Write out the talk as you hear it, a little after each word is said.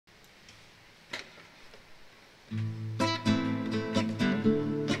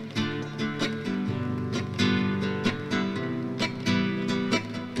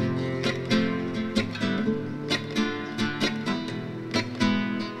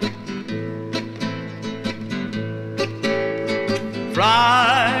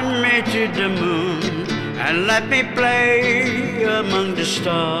Fly me to the moon and let me play among the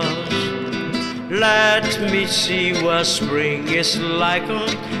stars. Let me see what spring is like on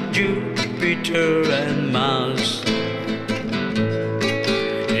Jupiter and Mars.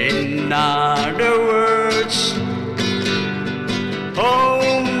 In other words,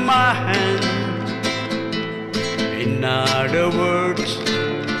 hold my hand. In other words,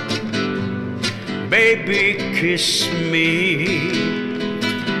 baby, kiss me.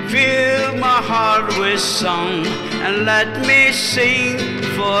 Fill my heart with song and let me sing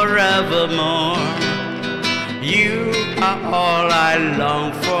forevermore. You are all I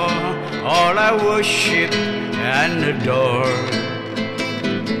long for, all I worship and adore.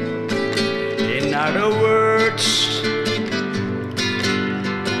 In other words,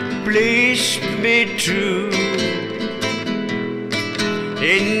 please be true.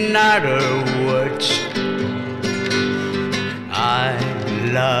 In other words, I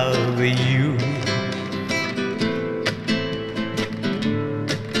love you.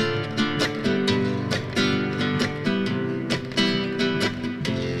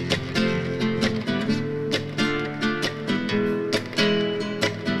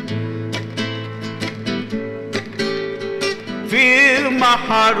 Fill my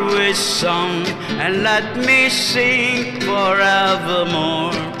heart with song and let me sing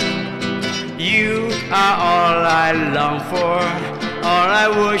forevermore. You are all I long for, all I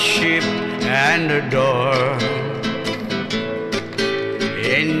worship and adore.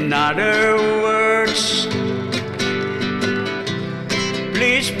 In other words,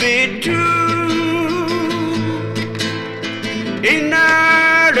 please be true. In